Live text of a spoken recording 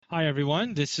Hi,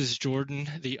 everyone. This is Jordan,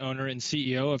 the owner and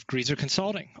CEO of Greaser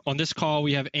Consulting. On this call,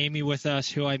 we have Amy with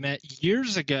us, who I met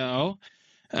years ago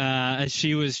as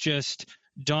she was just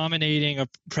dominating a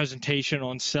presentation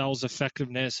on sales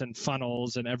effectiveness and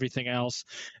funnels and everything else,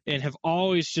 and have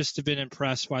always just been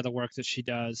impressed by the work that she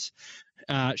does.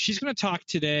 She's going to talk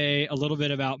today a little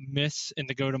bit about myths in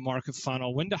the go-to-market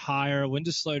funnel, when to hire, when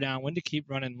to slow down, when to keep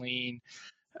running lean.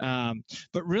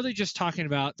 But really just talking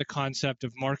about the concept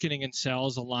of marketing and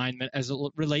sales alignment as it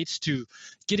relates to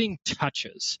getting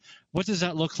touches. What does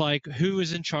that look like? Who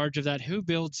is in charge of that? Who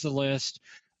builds the list?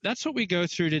 That's what we go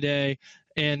through today.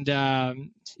 And,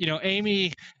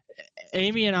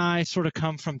 Amy and I sort of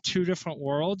come from two different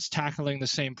worlds tackling the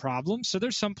same problem. So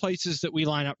there's some places that we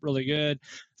line up really good.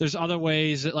 There's other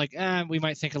ways that we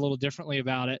might think a little differently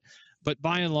about it. But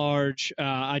by and large,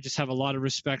 I just have a lot of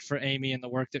respect for Amy and the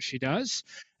work that she does.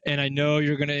 And I know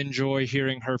you're going to enjoy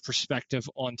hearing her perspective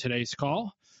on today's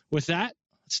call. With that,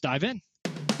 let's dive in.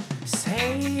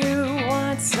 Say you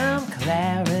want some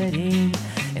clarity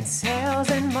in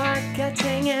sales and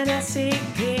marketing and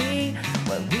SEP.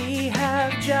 Well, we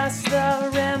have just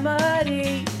the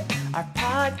remedy. Our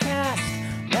podcast,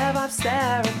 RevOps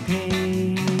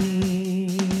Therapy.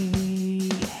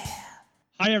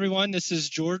 Hi, everyone. This is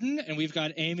Jordan, and we've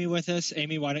got Amy with us.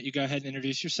 Amy, why don't you go ahead and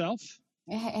introduce yourself?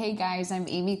 Hey, guys. I'm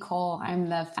Amy Kohl. I'm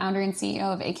the founder and CEO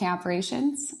of AK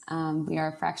Operations. We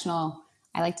are a fractional,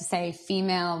 I like to say,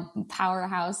 female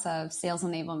powerhouse of sales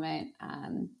enablement,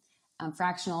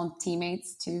 fractional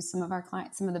teammates to some of our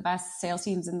clients, some of the best sales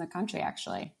teams in the country,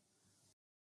 actually.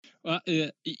 Well,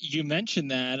 you mentioned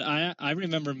that. I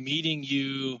remember meeting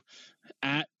you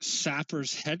at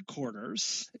Sapper's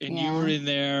headquarters, and you were in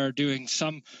there doing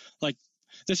some,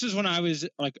 this is when I was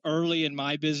early in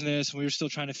my business, and we were still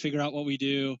trying to figure out what we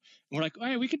do. And we're like,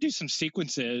 hey, we could do some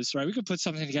sequences, right? We could put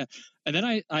something together. And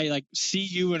then I see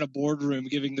you in a boardroom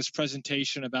giving this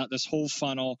presentation about this whole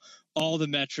funnel, all the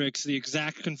metrics, the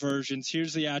exact conversions.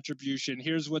 Here's the attribution.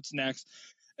 Here's what's next.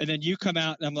 And then you come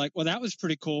out and I'm like, well, that was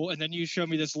pretty cool. And then you show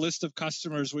me this list of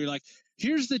customers where you're like,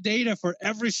 here's the data for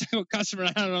every single customer.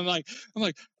 And I'm like,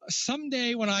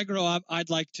 someday when I grow up, I'd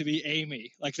like to be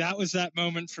Amy. That was that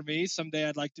moment for me. Someday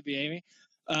I'd like to be Amy.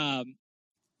 I've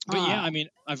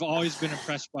always been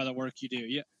impressed by the work you do.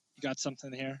 Yeah. You got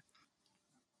something here?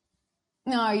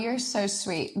 No, you're so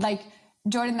sweet.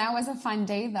 Jordan, that was a fun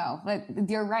day though. But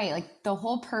you're right. The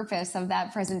whole purpose of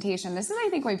that presentation, this is, I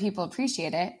think, why people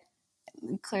appreciate it.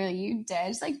 Clearly you did.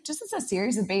 It's just as a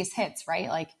series of base hits,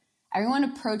 right? Everyone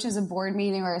approaches a board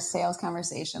meeting or a sales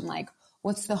conversation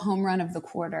what's the home run of the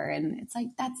quarter? And it's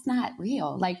that's not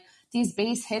real. These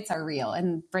base hits are real,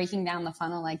 and breaking down the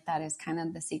funnel like that is kind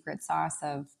of the secret sauce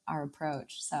of our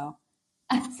approach. So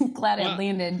I'm glad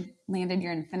it landed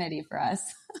your infinity for us.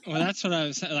 Well, that's what I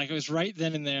was it was right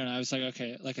then and there. And I was like,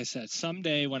 okay, like I said,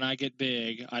 someday when I get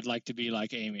big, I'd like to be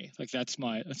like Amy. That's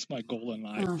my goal in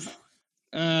life.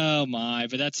 Oh my,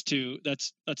 but that's too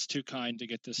kind to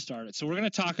get this started. So we're going to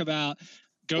talk about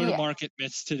go-to-market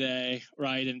myths today,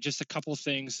 right? And just a couple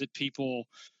things that people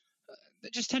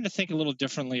just tend to think a little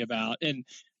differently about. And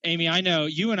Amy, I know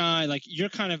you and I, you're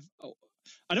kind of,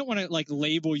 I don't want to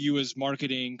label you as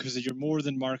marketing because you're more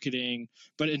than marketing,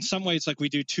 but in some ways, we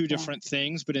do two different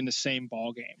things, but in the same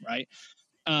ballgame, right?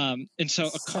 And so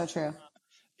true.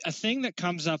 A thing that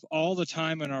comes up all the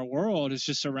time in our world is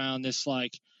just around this,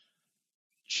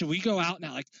 should we go out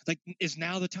now? Is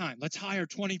now the time? Let's hire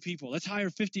 20 people. Let's hire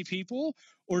 50 people.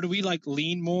 Or do we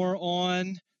lean more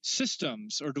on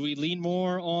systems? Or do we lean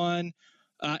more on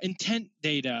intent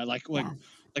data?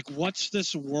 What's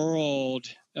this world,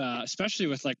 especially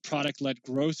with product-led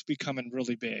growth becoming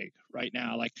really big right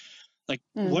now?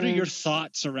 What are your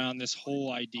thoughts around this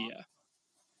whole idea?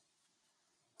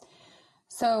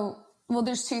 So, well,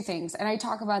 there's two things. And I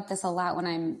talk about this a lot when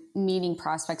I'm meeting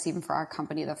prospects, even for our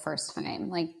company the first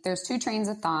time. There's two trains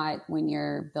of thought when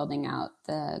you're building out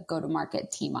the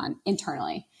go-to-market team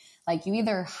internally. You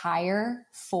either hire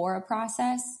for a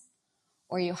process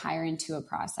or you hire into a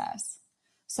process.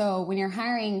 So when you're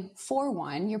hiring for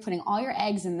one, you're putting all your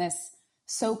eggs in this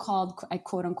so-called,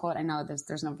 quote unquote, I know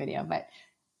there's no video, but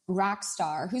rock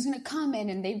star who's going to come in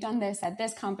and they've done this at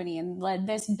this company and led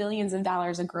this billions of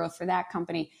dollars of growth for that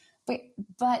company.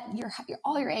 But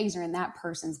all your eggs are in that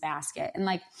person's basket. And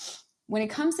when it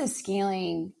comes to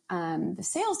scaling the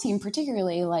sales team,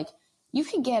 particularly, you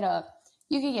could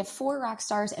get 4 rock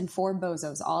stars and 4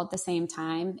 bozos all at the same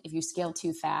time if you scale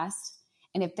too fast.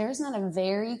 And if there's not a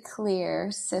very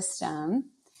clear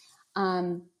system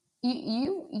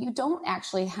you don't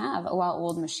actually have a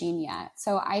well-oiled machine yet.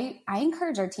 So I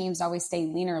encourage our teams to always stay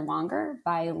leaner longer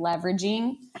by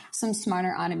leveraging some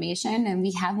smarter automation, and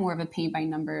we have more of a paint by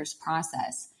numbers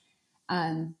process.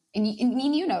 And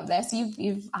you know this.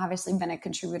 You've obviously been a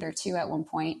contributor too at one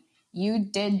point. You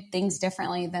did things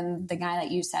differently than the guy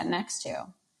that you sat next to,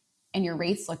 and your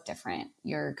rates look different.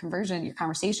 Your conversion, your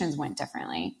conversations went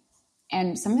differently.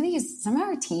 And some of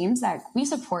our teams that we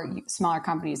support smaller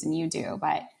companies than you do,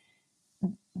 but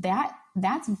that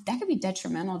could be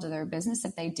detrimental to their business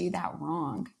if they do that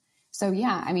wrong. So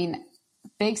yeah, I mean,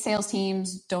 big sales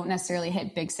teams don't necessarily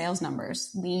hit big sales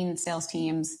numbers. Lean sales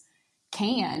teams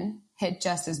can hit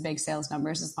just as big sales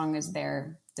numbers as long as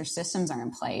their systems are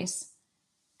in place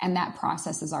and that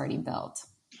process is already built.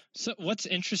 So what's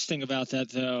interesting about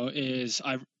that though is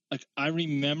I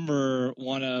remember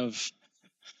one of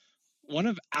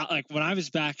like when I was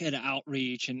back at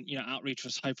Outreach, and Outreach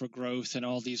was hyper growth and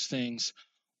all these things.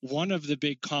 One of the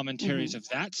big commentaries of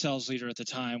that sales leader at the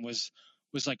time was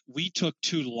like, we took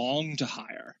too long to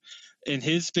hire, and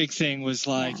his big thing was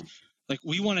like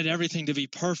we wanted everything to be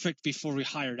perfect before we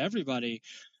hired everybody.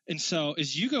 And so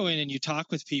as you go in and you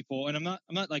talk with people, and I'm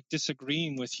not like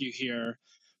disagreeing with you here,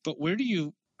 but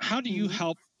how do you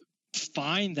help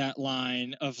find that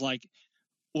line of like,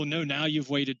 well, no, now you've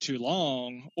waited too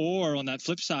long, or on that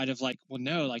flip side of like, well,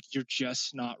 no, like you're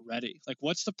just not ready. Like,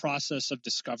 what's the process of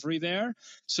discovery there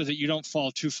so that you don't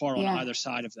fall too far on either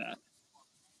side of that?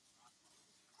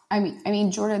 I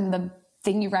mean, Jordan, the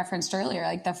thing you referenced earlier,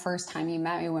 like the first time you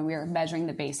met me when we were measuring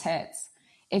the base hits,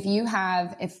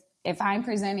 if I'm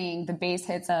presenting the base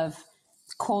hits of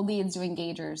cold leads to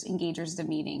engagers to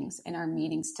meetings, and our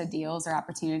meetings to deals or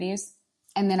opportunities,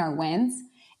 and then our wins,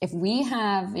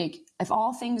 if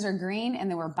all things are green and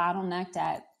then we're bottlenecked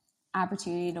at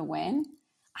opportunity to win,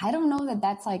 I don't know that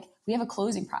that's like, we have a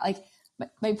closing problem. Like,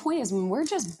 but my point is, when we're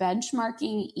just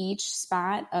benchmarking each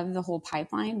spot of the whole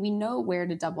pipeline, we know where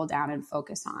to double down and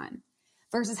focus on,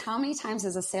 versus how many times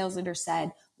has a sales leader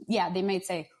said, yeah, they might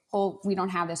say, oh, we don't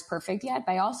have this perfect yet.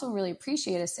 But I also really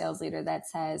appreciate a sales leader that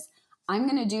says, I'm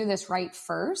going to do this right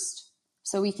first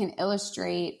so we can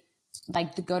illustrate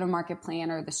like the go-to-market plan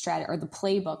or the strategy or the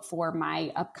playbook for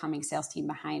my upcoming sales team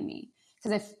behind me.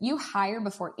 Because if you hire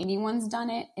before anyone's done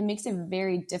it, it makes it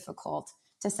very difficult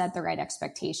to set the right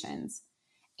expectations.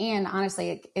 And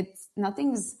honestly, it's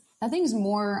nothing's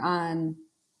more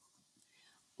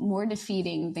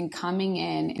defeating than coming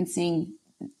in and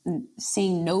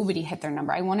seeing nobody hit their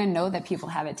number. I want to know that people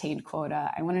have attained quota.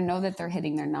 I want to know that they're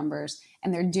hitting their numbers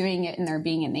and they're doing it and they're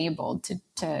being enabled to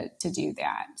do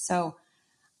that. So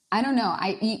I don't know.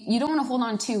 You don't want to hold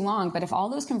on too long, but if all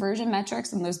those conversion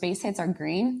metrics and those base hits are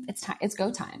green, it's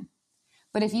go time.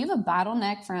 But if you have a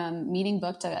bottleneck from meeting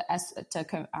book to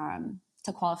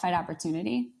qualified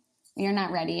opportunity, you're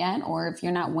not ready yet. Or if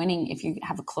you're not winning, if you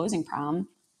have a closing problem,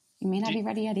 you may not be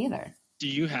ready yet either. Do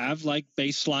you have like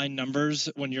baseline numbers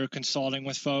when you're consulting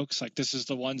with folks? Like, this is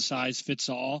the one size fits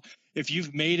all. If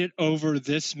you've made it over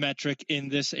this metric in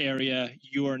this area,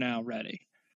 you are now ready.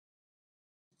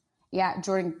 Yeah,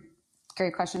 Jordan,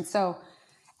 great question. So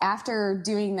after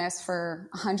doing this for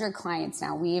 100 clients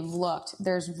now,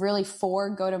 there's really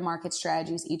 4 go-to-market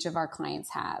strategies each of our clients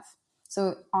have.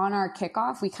 So on our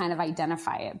kickoff, we kind of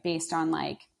identify it based on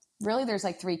there's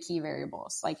 3 key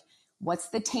variables. Like, what's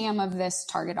the TAM of this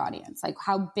target audience? Like,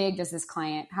 how big can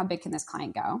this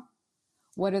client go?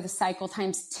 What do the cycle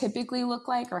times typically look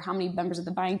like, or how many members of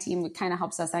the buying team? It kind of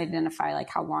helps us identify like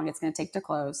how long it's going to take to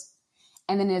close.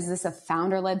 And then, is this a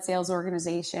founder-led sales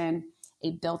organization,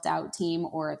 a built-out team,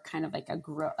 or kind of like a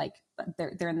grow, like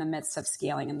they're in the midst of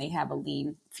scaling and they have a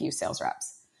lean few sales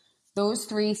reps? Those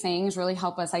 3 things really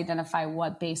help us identify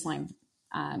what baseline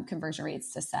conversion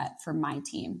rates to set for my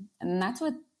team. And that's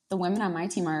what the women on my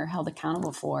team are held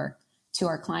accountable for, to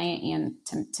our client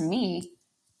and to me.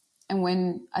 And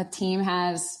when a team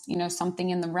has, something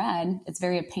in the red, it's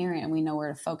very apparent and we know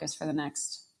where to focus for the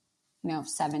next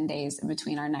 7 days in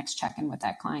between our next check-in with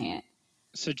that client.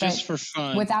 So just for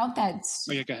fun, without that,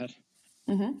 yeah, go ahead.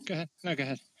 Go ahead. No, go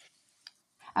ahead.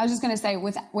 I was just going to say,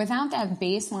 without that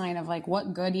baseline of like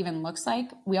what good even looks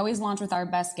like, we always launch with our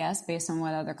best guess based on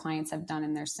what other clients have done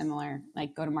in their similar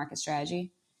like go-to-market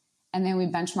strategy. And then we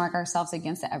benchmark ourselves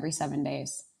against it every 7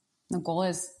 days. The goal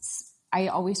is, I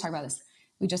always talk about this,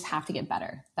 we just have to get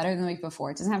better than the week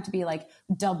before. It doesn't have to be like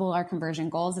double our conversion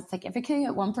goals. It's like, if it can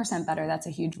get 1% better, that's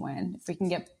a huge win. If we can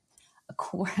get a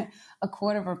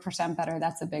quarter of a percent better,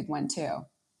 that's a big win too.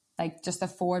 Like, just the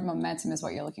forward momentum is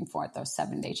what you're looking for at those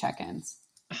 7-day check-ins.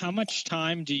 How much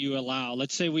time do you allow?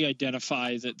 Let's say we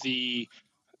identify that the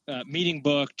meeting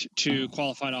booked to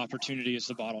qualified opportunity is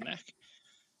the bottleneck.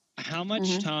 how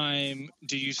much time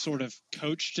do you sort of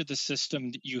coach to the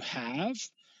system that you have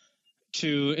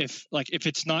to, if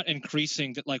it's not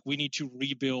increasing, that like we need to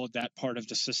rebuild that part of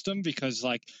the system because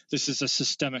like this is a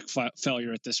systemic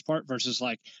failure at this part versus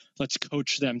like let's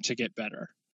coach them to get better?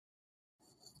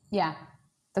 Yeah,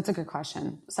 that's a good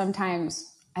question.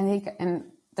 Sometimes I think, and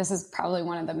this is probably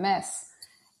one of the myths,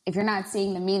 if you're not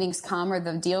seeing the meetings come or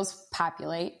the deals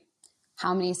populate,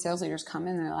 how many sales leaders come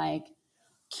in and they're like,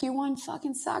 Q1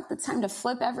 fucking sucked. It's time to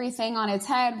flip everything on its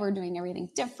head. We're doing everything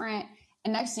different.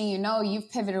 And next thing you know, you've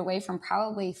pivoted away from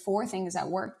probably 4 things that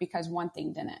worked because one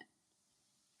thing didn't.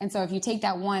 And so if you take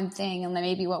that one thing and then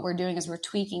maybe what we're doing is we're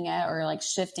tweaking it or like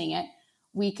shifting it,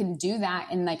 we can do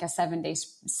that in like a 7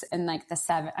 days, in like the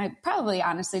 7, probably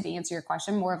honestly, to answer your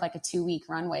question, more of like a 2-week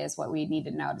runway is what we need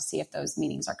to know to see if those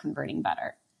meetings are converting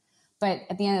better. But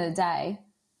at the end of the day,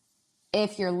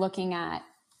 if you're looking at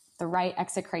the right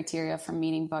exit criteria from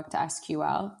meeting book to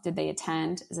SQL, did they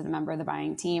attend? Is it a member of the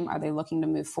buying team? Are they looking to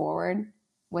move forward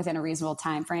within a reasonable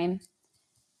time frame?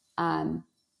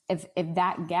 If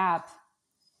that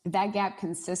gap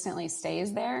consistently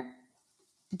stays there,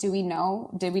 do we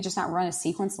know? Did we just not run a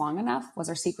sequence long enough? Was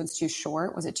our sequence too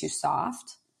short? Was it too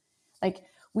soft? Like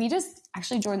we just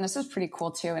actually, Jordan, this is pretty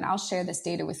cool too. And I'll share this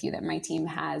data with you that my team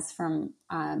has from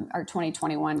our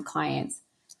 2021 clients.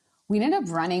 We ended up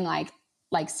running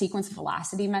like sequence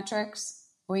velocity metrics.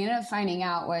 What we ended up finding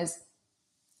out was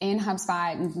in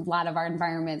HubSpot and a lot of our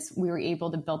environments, we were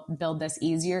able to build this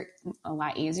a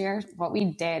lot easier. What we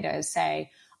did is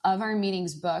say, of our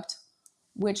meetings booked,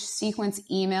 which sequence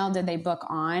email did they book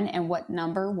on and what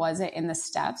number was it in the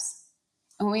steps?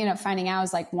 And what we ended up finding out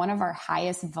is like one of our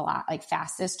highest,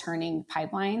 fastest turning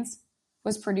pipelines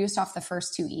was produced off the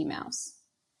first 2 emails.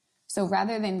 So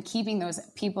rather than keeping those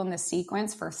people in the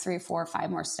sequence for 3, 4, 5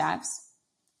 more steps,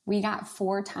 we got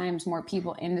 4 times more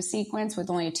people in the sequence with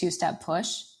only a 2-step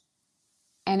push.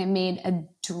 And it made a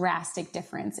drastic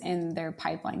difference in their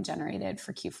pipeline generated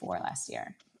for Q4 last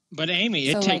year. But Amy,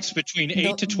 it takes between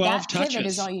 8 to 12 touches. Pivot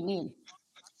is all you need.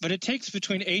 But it takes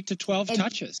between 8 to 12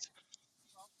 touches.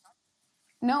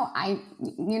 No, I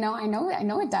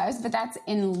know it does, but that's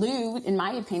in lieu, in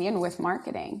my opinion, with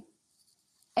marketing.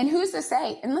 And who's to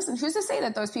say, and listen, who's to say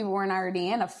that those people weren't already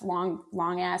in a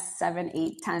long ass 7,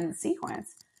 8, 10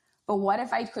 sequence? But what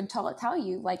if I could tell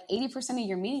you like 80% of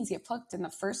your meetings get booked in the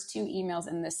first 2 emails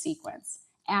in this sequence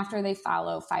after they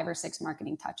follow 5 or 6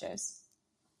 marketing touches?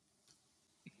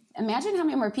 Imagine how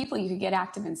many more people you could get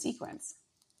active in sequence.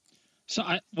 So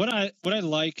what I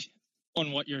like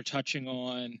on what you're touching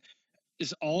on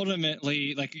is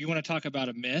ultimately, like, you want to talk about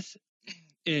a myth,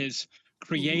 is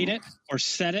create it or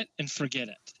set it and forget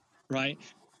it, right?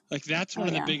 Like that's one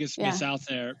of the biggest myths out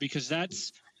there, because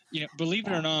that's, believe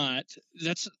it or not,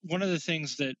 that's one of the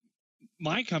things that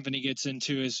my company gets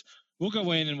into is we'll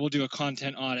go in and we'll do a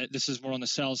content audit. This is more on the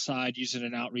sales side, using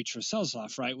an outreach for sales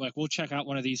off, right? Like we'll check out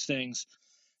one of these things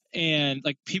and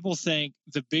like people think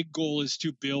the big goal is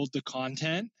to build the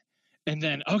content and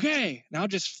then, okay, now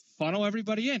just funnel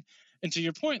everybody in. And to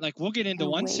your point, like we'll get into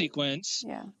one sequence,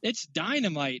 it's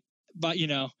dynamite, but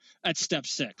at step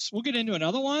 6, we'll get into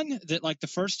another one that like the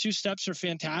first 2 steps are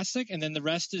fantastic. And then the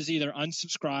rest is either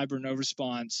unsubscribe or no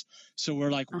response. So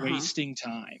we're like wasting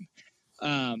time.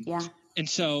 And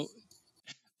so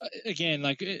again,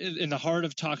 like in the heart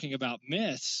of talking about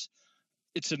myths,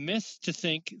 it's a myth to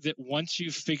think that once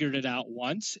you've figured it out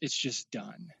once, it's just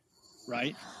done.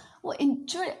 Right. Well, and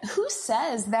Jordan, who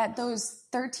says that those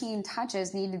 13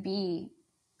 touches need to be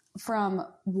from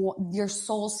your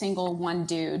sole single one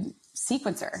dude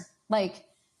sequencer? Like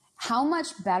how much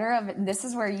better of it? This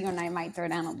is where you and I might throw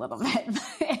down a little bit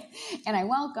and I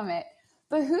welcome it.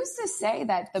 But who's to say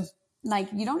that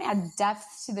you don't add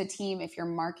depth to the team if your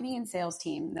marketing and sales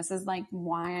team, this is like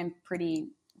why I'm pretty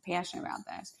passionate about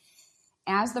this.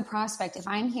 As the prospect, if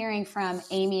I'm hearing from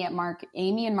Amy in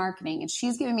marketing, and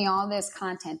she's giving me all this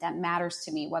content that matters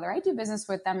to me, whether I do business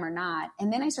with them or not,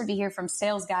 and then I start to hear from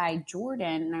sales guy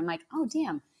Jordan, and I'm like, oh,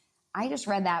 damn, I just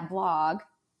read that blog.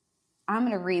 I'm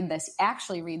going to read this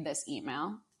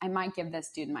email. I might give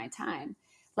this dude my time.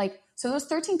 Like, so those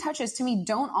 13 touches to me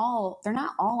they're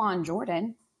not all on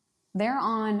Jordan. They're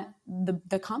on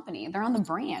the company. They're on the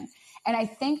brand. And I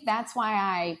think that's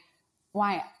why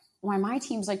my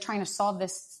team's like trying to solve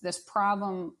this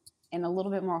problem in a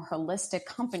little bit more holistic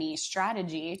company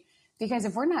strategy, because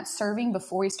if we're not serving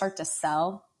before we start to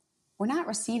sell, we're not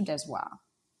received as well.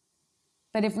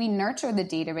 But if we nurture the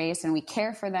database and we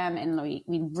care for them and we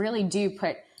really do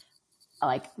put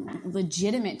like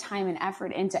legitimate time and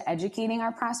effort into educating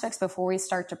our prospects before we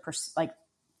start to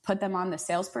put them on the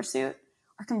sales pursuit,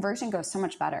 our conversion goes so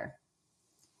much better.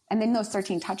 And then those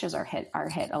 13 touches are hit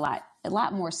a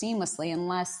lot more seamlessly and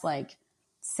less like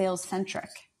sales centric.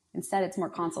 Instead, it's more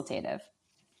consultative.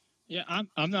 Yeah,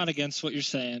 I'm not against what you're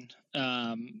saying.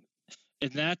 And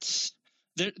that's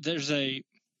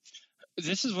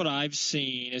this is what I've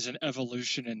seen as an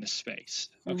evolution in the space.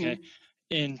 Okay. Mm-hmm.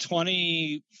 In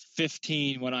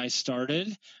 2015, when I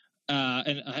started,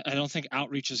 and I don't think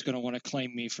Outreach is going to want to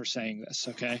claim me for saying this,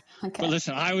 okay? But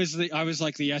listen, I was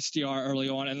like the SDR early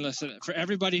on, and listen, for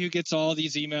everybody who gets all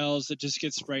these emails that just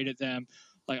get sprayed at them,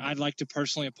 like I'd like to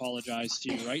personally apologize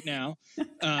to you right now.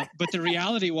 But the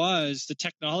reality was the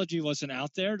technology wasn't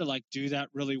out there to like do that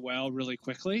really well, really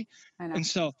quickly, and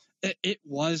so it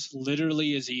was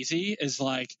literally as easy as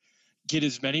like get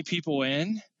as many people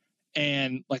in,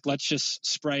 and like let's just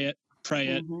spray it, pray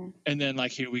it, and then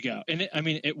like here we go. And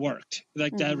it worked.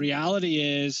 Like the reality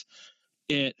is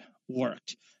it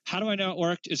worked. How do I know it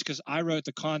worked? Is because I wrote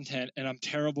the content and I'm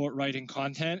terrible at writing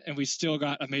content, and we still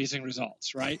got amazing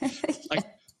results, right? Like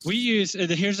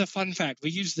here's a fun fact, we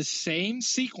use the same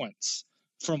sequence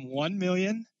from 1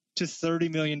 million to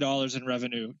 $30 million in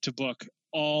revenue to book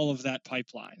all of that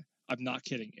pipeline. I'm not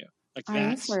kidding you. Like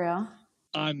that's for real.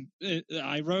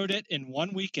 I wrote it in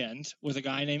one weekend with a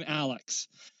guy named Alex.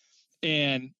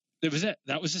 And that was it.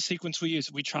 That was the sequence we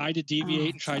used. We tried to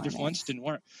deviate and try different ones, didn't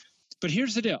work. But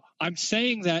here's the deal. I'm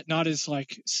saying that not as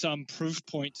like some proof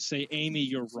point to say, Amy,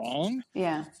 you're wrong.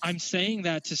 Yeah. I'm saying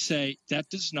that to say that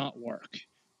does not work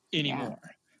anymore.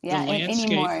 Yeah, the landscape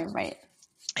anymore, right.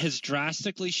 has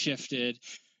drastically shifted.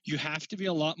 You have to be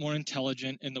a lot more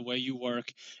intelligent in the way you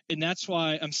work. And that's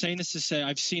why I'm saying this to say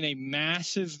I've seen a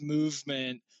massive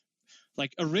movement.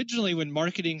 Like originally when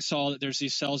marketing saw that there's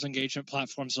these sales engagement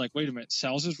platforms, like, wait a minute,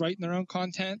 sales is writing their own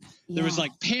content. There was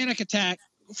like panic attack,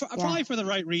 probably for the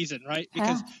right reason, right?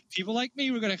 Because people like me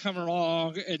were going to come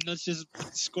along and let's just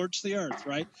scorch the earth,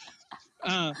 right?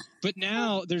 But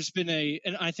now there's been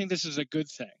and I think this is a good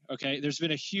thing, okay? There's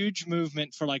been a huge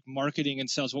movement for like marketing and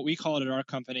sales. What we call it at our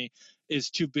company is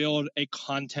to build a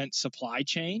content supply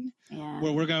chain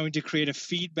where we're going to create a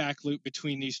feedback loop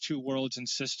between these two worlds and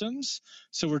systems.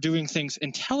 So we're doing things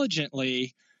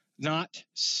intelligently, not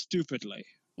stupidly,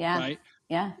 right?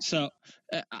 Yeah. So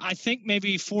I think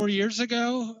maybe 4 years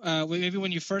ago, maybe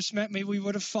when you first met, maybe we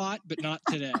would have fought, but not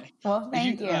today. Well,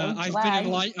 thank you.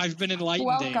 I've been enlightened.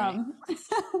 Welcome.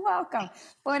 Welcome.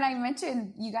 When I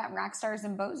mentioned you got rock stars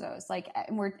and bozos, like,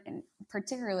 and we're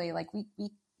particularly like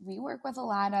we work with a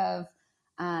lot of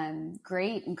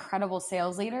great, incredible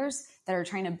sales leaders that are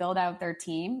trying to build out their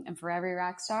team. And for every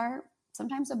rock star,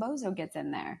 sometimes a bozo gets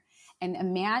in there. And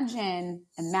imagine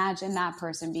that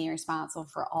person being responsible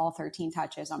for all 13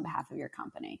 touches on behalf of your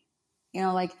company. You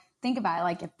know, like think about it.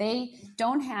 Like if they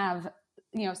don't have,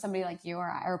 you know, somebody like you or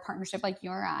I, or a partnership like you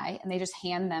or I, and they just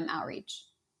hand them outreach,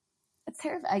 it's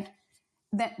terrible. Like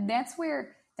that's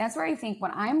where I think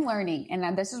what I'm learning,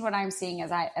 and this is what I'm seeing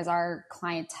as our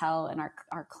clientele and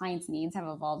our clients' needs have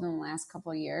evolved in the last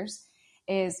couple of years,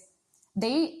 is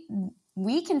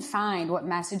we can find what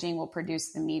messaging will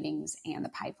produce the meetings and the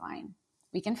pipeline.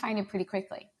 We can find it pretty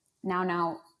quickly.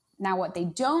 Now what they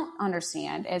don't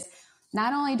understand is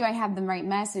not only do I have the right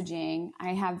messaging, I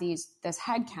have this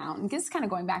head count, and this is kind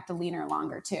of going back to leaner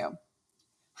longer too.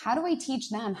 How do I teach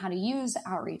them how to use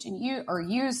outreach and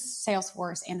use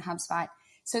Salesforce and HubSpot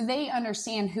so they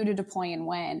understand who to deploy and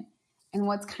when? And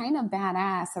what's kind of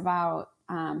badass about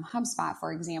HubSpot,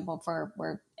 for example,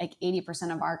 where like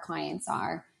 80% of our clients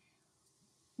are,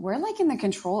 we're like in the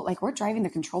control, like we're driving the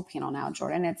control panel now,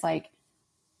 Jordan. It's like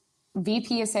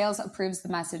VP of sales approves the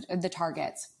message, the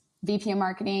targets. VP of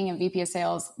marketing and VP of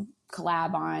sales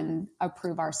collab on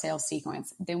approve our sales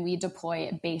sequence. Then we deploy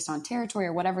it based on territory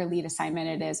or whatever lead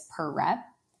assignment it is per rep.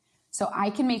 So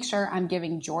I can make sure I'm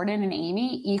giving Jordan and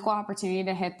Amy equal opportunity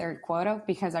to hit their quota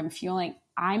because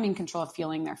I'm in control of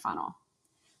fueling their funnel.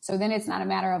 So then it's not a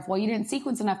matter of, well, you didn't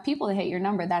sequence enough people to hit your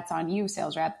number. That's on you,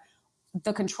 sales rep.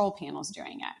 The control panel's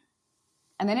doing it.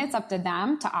 And then it's up to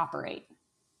them to operate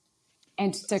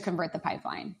and to convert the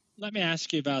pipeline. Let me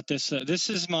ask you about this. This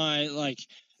is my,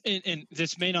 and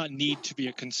this may not need to be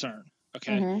a concern.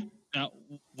 Okay. Mm-hmm. Now,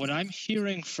 what I'm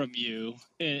hearing from you,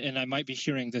 and I might be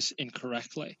hearing this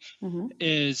incorrectly,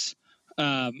 is,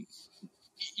 now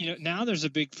there's a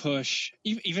big push,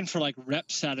 even for like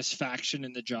rep satisfaction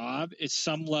in the job, it's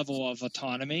some level of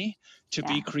autonomy to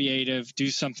be creative, do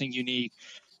something unique.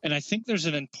 And I think there's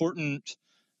an important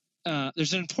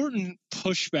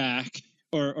pushback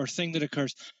or thing that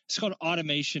occurs. It's called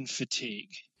automation fatigue,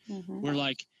 where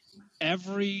like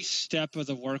every step of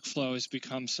the workflow has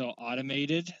become so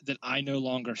automated that I no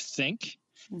longer think.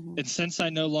 And since I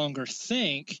no longer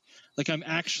think, like I'm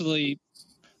actually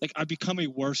like I become a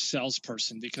worse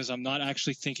salesperson because I'm not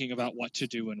actually thinking about what to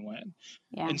do and when.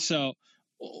 Yeah. And so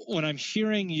when I'm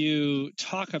hearing you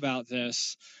talk about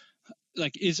this,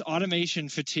 like, is automation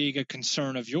fatigue a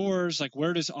concern of yours? Like,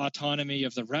 where does autonomy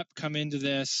of the rep come into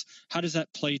this? How does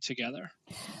that play together?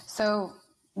 So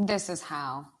this is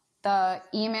how. The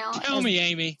email. Tell me,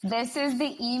 Amy. This is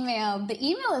the email. The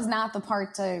email is not the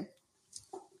part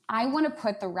I want to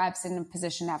put the reps in a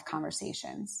position to have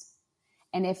conversations.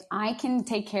 And if I can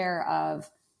take care of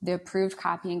the approved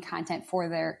copy and content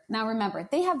now remember,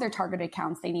 they have their target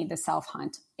accounts they need to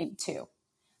self-hunt into.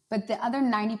 But the other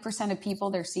 90% of people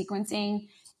they're sequencing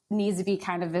needs to be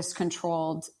kind of this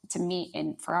controlled to me,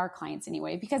 and for our clients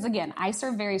anyway, because again, I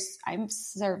serve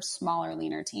smaller,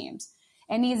 leaner teams.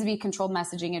 It needs to be controlled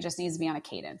messaging. It just needs to be on a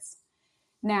cadence.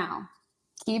 Now,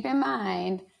 keep in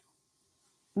mind,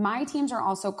 my teams are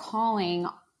also calling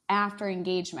after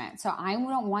engagement. So I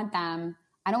don't want them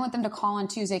to call on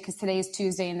Tuesday because today is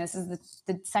Tuesday and this is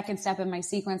the second step in my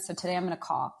sequence. So today I'm going to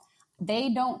call.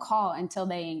 They don't call until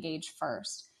they engage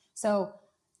first. So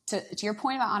to your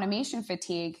point about automation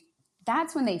fatigue,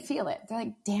 that's when they feel it. They're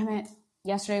like, damn it,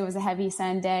 yesterday was a heavy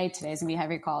send day. Today's going to be a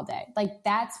heavy call day. Like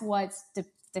that's what's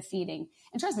defeating.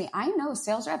 And trust me, I know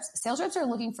sales reps are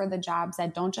looking for the jobs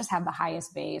that don't just have the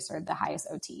highest base or the highest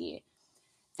OTE.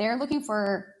 They're looking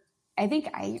for,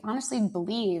 I honestly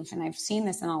believe, and I've seen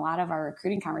this in a lot of our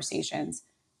recruiting conversations,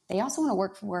 they also want to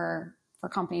work for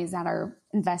companies that are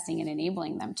investing and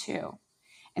enabling them too.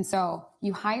 And so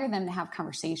you hire them to have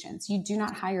conversations. You do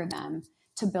not hire them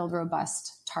to build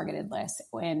robust targeted lists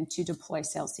and to deploy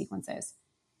sales sequences.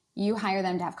 You hire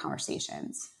them to have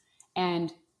conversations.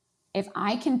 And if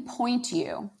I can point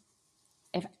you,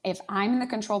 if I'm in the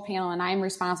control panel and I'm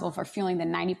responsible for fueling the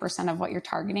 90% of what you're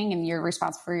targeting and you're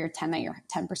responsible for your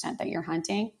 10% that you're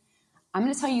hunting, I'm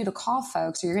going to tell you to call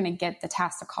folks, or you're going to get the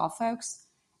task to call folks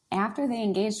after they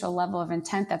engage to a level of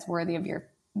intent that's worthy of your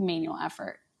manual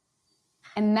effort.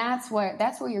 And that's where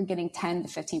you're getting 10 to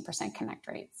 15% connect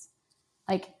rates.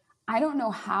 Like, I don't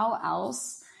know how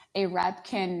else a rep's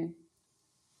going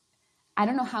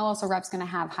to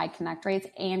have high connect rates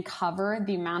and cover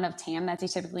the amount of TAM that they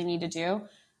typically need to do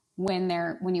when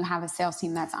you have a sales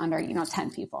team that's under,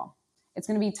 10 people. It's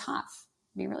going to be tough,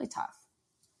 be really tough.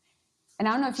 And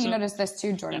I don't know if you noticed this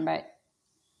too, Jordan, but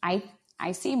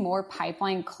I see more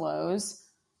pipeline close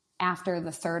after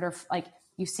the third, or like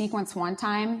you sequence one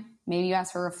time, maybe you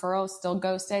ask for referrals, still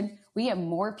ghosted. We get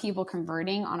more people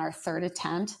converting on our third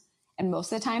attempt. And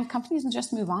most of the time companies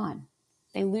just move on.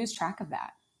 They lose track of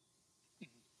that.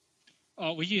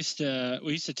 We used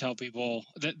to tell people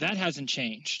that hasn't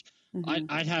changed. Mm-hmm.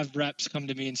 I'd have reps come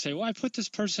to me and say, well, I put this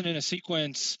person in a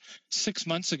sequence 6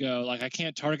 months ago. Like, I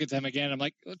can't target them again. I'm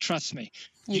like, trust me,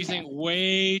 you think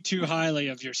way too highly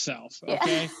of yourself.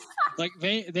 Okay. Yeah. Like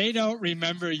they don't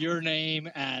remember your name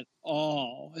at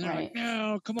all. And they're like,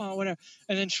 no, come on, whatever.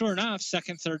 And then sure enough,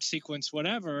 second, third sequence,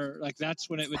 whatever, like that's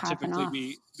when it would typically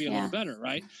be a little better.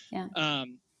 Right. Yeah.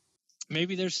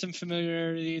 Maybe there's some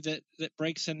familiarity that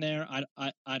breaks in there.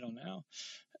 I don't know.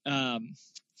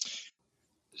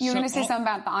 You were going to say something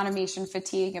about the automation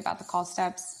fatigue, about the call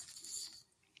steps?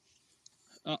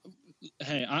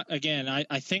 Hey,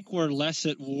 I think we're less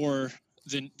at war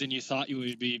than you thought you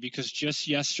would be, because just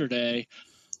yesterday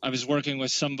I was working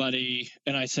with somebody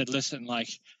and I said, listen, like,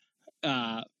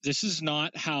 this is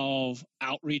not how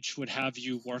outreach would have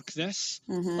you work this.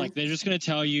 Mm-hmm. Like, they're just going to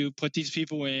tell you, put these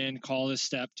people in, call this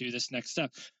step, do this next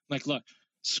step. I'm like, look,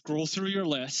 scroll through your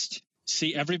list,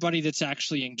 see everybody that's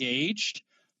actually engaged,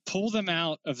 pull them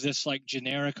out of this like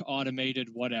generic automated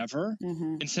whatever.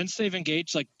 Mm-hmm. And since they've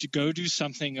engaged, like, to go do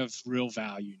something of real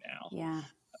value now.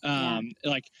 Yeah.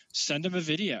 Like, send them a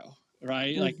video.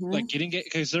 Right. Mm-hmm. Like getting it,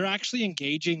 because they're actually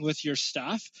engaging with your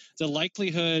stuff. The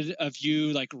likelihood of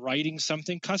you like writing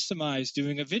something customized,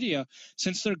 doing a video,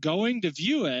 since they're going to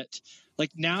view it,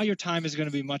 like now your time is going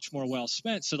to be much more well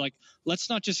spent. So like, let's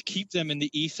not just keep them in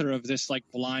the ether of this like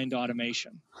blind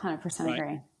automation. 100%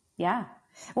 agree. Yeah.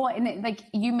 Well, and like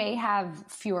you may have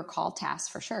fewer call tasks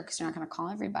for sure, because you're not going to call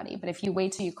everybody. But if you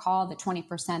wait till you call the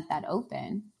 20% that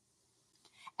open,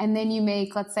 and then you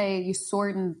make, let's say you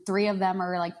sort and 3 of them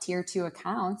are like tier 2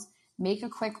 accounts, make a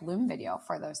quick Loom video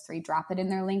for those 3, drop it in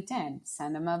their LinkedIn,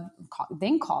 send them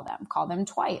then call them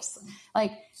twice.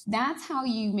 Like, that's how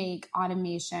you make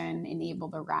automation enable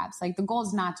the reps. Like, the goal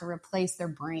is not to replace their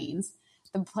brains.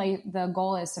 The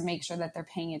goal is to make sure that they're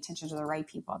paying attention to the right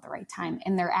people at the right time,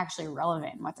 and they're actually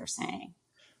relevant in what they're saying.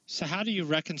 So how do you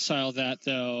reconcile that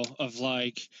though, of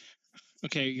like,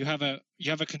 okay, you have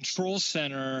a control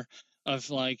center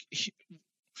of like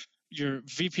your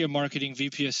VP of marketing,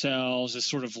 VP of sales is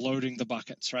sort of loading the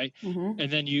buckets, right? Mm-hmm.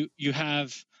 And then you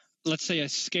have, let's say, a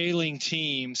scaling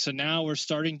team. So now we're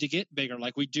starting to get bigger.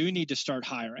 Like we do need to start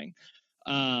hiring.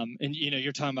 And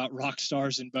you're talking about rock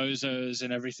stars and bozos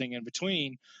and everything in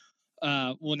between.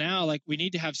 Well, now like we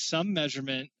need to have some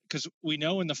measurement, because we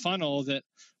know in the funnel that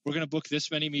we're going to book this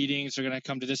many meetings, they're going to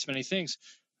come to this many things.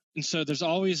 And so there's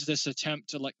always this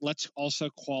attempt to like, let's also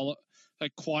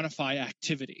quantify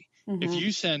activity. Mm-hmm. If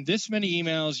you send this many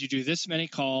emails, you do this many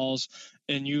calls,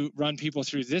 and you run people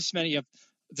through this many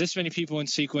people in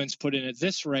sequence, put in at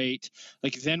this rate,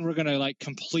 like then we're going to like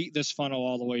complete this funnel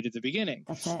all the way to the beginning.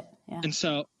 That's it. Yeah. And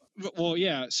so, well,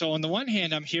 yeah. So on the one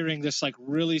hand, I'm hearing this like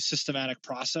really systematic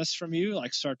process from you,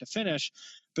 like start to finish.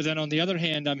 But then on the other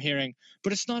hand, I'm hearing,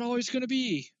 but it's not always going to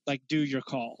be like do your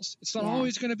calls. It's not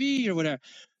always going to be or whatever.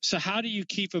 So how do you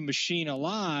keep a machine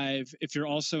alive if you're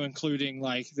also including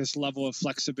like this level of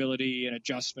flexibility and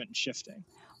adjustment and shifting?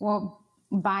 Well,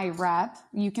 by rep,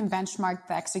 you can benchmark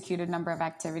the executed number of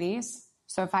activities.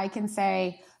 So if I can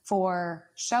say for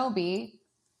Shelby,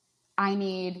 I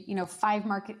need, 5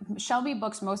 Shelby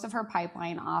books most of her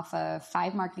pipeline off of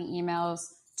 5 marketing emails,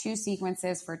 2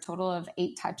 sequences for a total of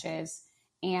 8 touches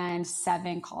and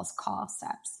 7 call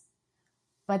steps.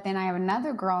 But then I have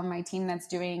another girl on my team that's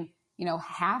doing,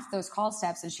 half those call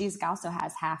steps, and she's also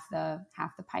has half the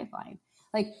pipeline.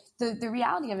 Like the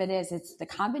reality of it is it's the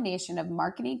combination of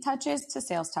marketing touches to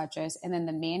sales touches, and then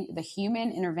the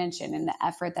human intervention and the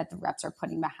effort that the reps are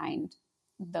putting behind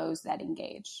those that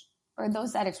engage or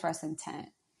those that express intent.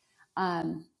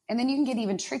 And then you can get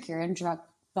even trickier and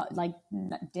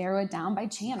narrow it down by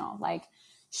channel.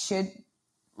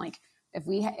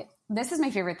 This is my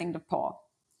favorite thing to pull.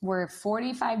 We're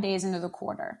 45 days into the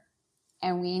quarter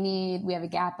and we have a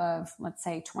gap of, let's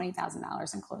say,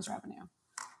 $20,000 in closed revenue.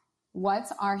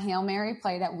 What's our Hail Mary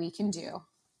play that we can do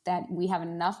that we have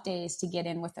enough days to get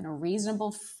in within a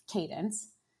reasonable cadence,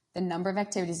 the number of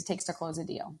activities it takes to close a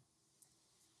deal?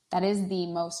 That is the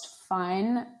most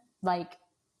fun,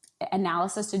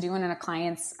 analysis to do in a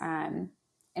client's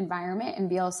environment, and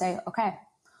be able to say, okay,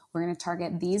 we're going to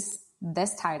target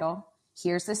this title.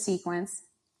 Here's the sequence.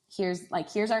 Here's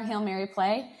our Hail Mary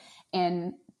play.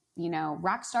 And,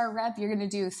 Rockstar rep, you're going to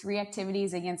do 3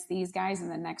 activities against these guys in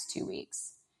the next 2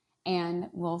 weeks. And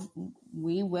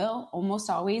we will almost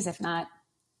always, if not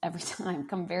every time,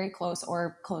 come very close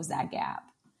or close that gap.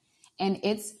 And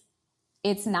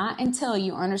it's not until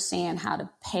you understand how to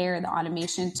pair the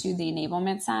automation to the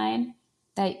enablement side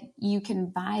that you can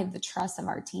buy the trust of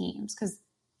our teams. Because,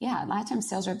 a lot of times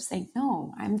sales reps think,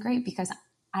 no, I'm great because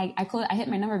I hit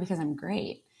my number because I'm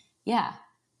great. Yeah,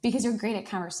 because you're great at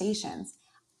conversations.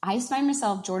 I find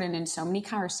myself, Jordan, in so many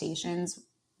conversations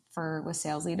with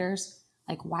sales leaders.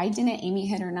 Like, why didn't Amy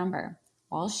hit her number?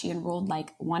 Well, she enrolled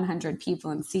 100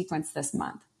 people in sequence this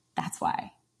month. That's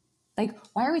why.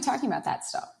 Why are we talking about that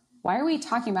stuff? Why are we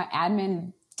talking about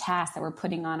admin tasks that we're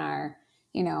putting on our,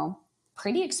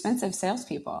 pretty expensive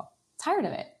salespeople? Tired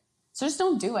of it. So just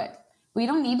don't do it. We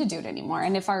don't need to do it anymore.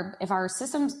 And if our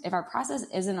process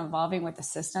isn't evolving with the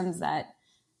systems that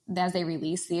as they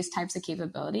release these types of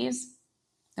capabilities,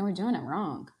 then we're doing it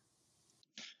wrong.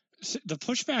 So the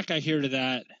pushback I hear to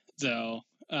that, though,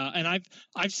 and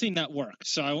I've seen that work.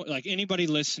 So anybody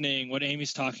listening, what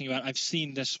Amy's talking about, I've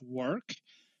seen this work.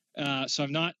 So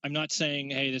I'm not saying,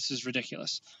 hey, this is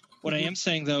ridiculous. What I am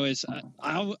saying, though, is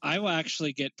I will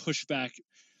actually get pushback.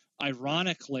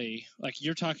 Ironically,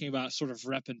 you're talking about sort of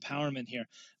rep empowerment here.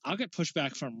 I'll get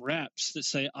pushback from reps that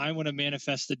say, I want to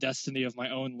manifest the destiny of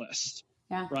my own list.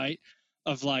 Yeah. Right?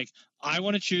 Of I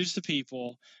want to choose the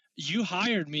people. You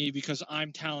hired me because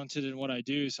I'm talented in what I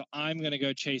do, so I'm going to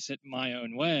go chase it my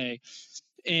own way.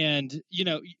 And,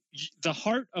 the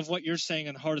heart of what you're saying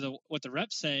and the heart of what the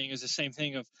rep's saying is the same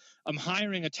thing of I'm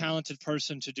hiring a talented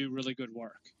person to do really good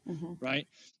work, right?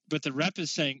 But the rep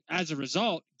is saying, as a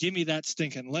result, give me that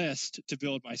stinking list to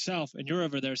build myself. And you're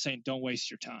over there saying, don't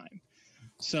waste your time.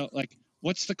 So,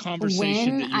 what's the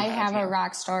conversation that you I have here? A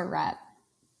rock star rep,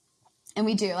 and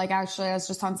we do, actually, I was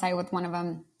just on site with one of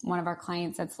our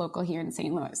clients that's local here in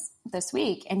St. Louis this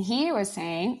week. And he was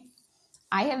saying,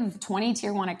 I have 20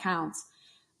 tier 1 accounts,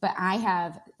 but I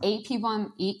have 8 people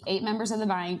on 8 members of the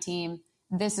buying team.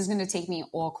 This is going to take me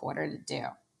all quarter to do.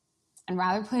 And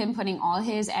rather than him putting all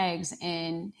his eggs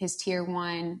in his tier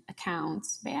 1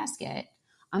 accounts basket,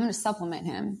 I'm going to supplement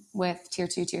him with tier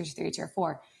 2, tier 3, tier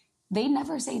 4. They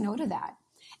never say no to that.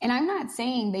 And I'm not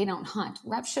saying they don't hunt.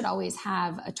 Reps should always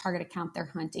have a target account they're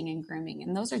hunting and grooming.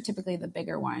 And those are typically the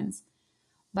bigger ones.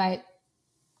 And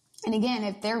again,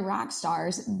 if they're rock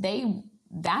stars,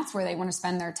 that's where they want to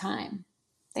spend their time.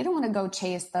 They don't want to go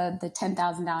chase the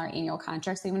 $10,000 annual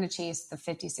contracts. They want to chase the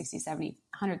 $50, $60, $70,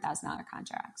 $100,000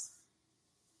 contracts.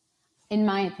 In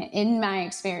my opinion, in my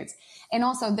experience. And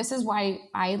also, this is why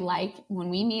I like when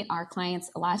we meet our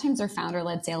clients, a lot of times they're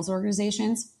founder-led sales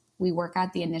organizations. We work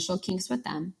out the initial kinks with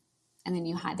them. And then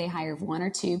they hire 1 or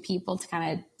 2 people to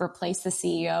kind of replace the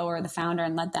CEO or the founder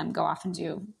and let them go off and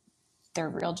do their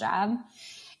real job.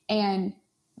 And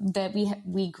that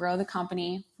we grow the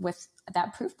company with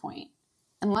that proof point.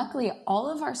 And luckily, all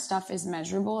of our stuff is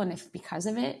measurable. And if because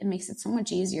of it, it makes it so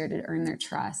much easier to earn their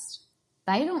trust.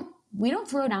 We don't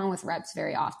throw down with reps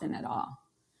very often at all.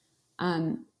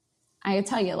 I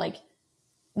tell you, like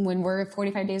when we're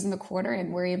 45 days in the quarter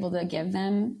and we're able to give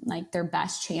them like their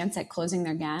best chance at closing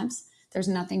their gaps, there's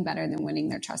nothing better than winning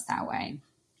their trust that way.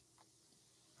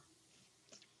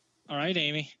 All right,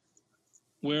 Amy,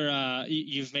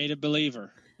 you've made a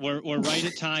believer. We're right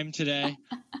at time today.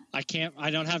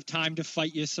 I don't have time to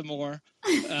fight you some more.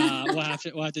 We'll have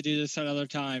to do this another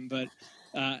time, but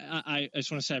I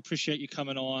just want to say I appreciate you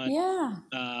coming on. Yeah.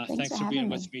 Thanks for being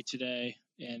with me today.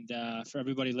 And for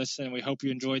everybody listening, we hope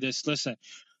you enjoy this. Listen,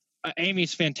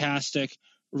 Amy's fantastic.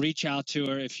 Reach out to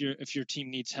her if your team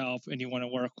needs help and you want to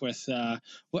work with.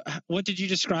 What did you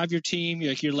describe your team?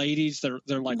 Like your ladies?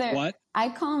 They're what? I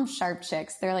call them sharp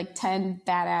chicks. They're like 10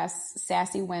 badass,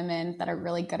 sassy women that are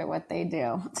really good at what they do.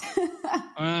 All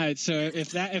right. So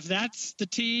if that's the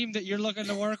team that you're looking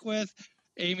to work with,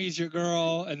 Amy's your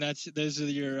girl, and those are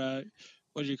your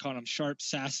what do you call them? Sharp,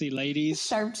 sassy ladies.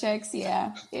 Sharp chicks,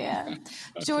 yeah. Okay.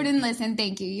 Jordan, listen,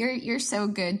 thank you. You're so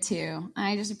good too.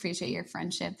 I just appreciate your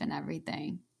friendship and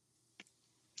everything.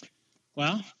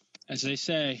 Well, as they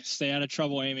say, stay out of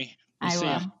trouble, Amy. I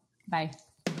will. Bye.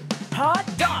 Hot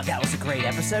dog, that was a great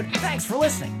episode. Thanks for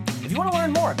listening. If you want to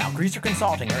learn more about Greaser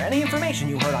Consulting or any information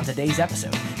you heard on today's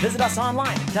episode, visit us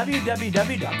online at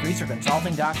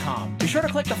www.greaserconsulting.com. Be sure to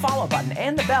click the follow button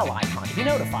and the bell icon to be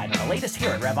notified on the latest here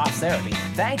at RevOps Therapy.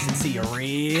 Thanks and see you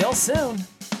real soon.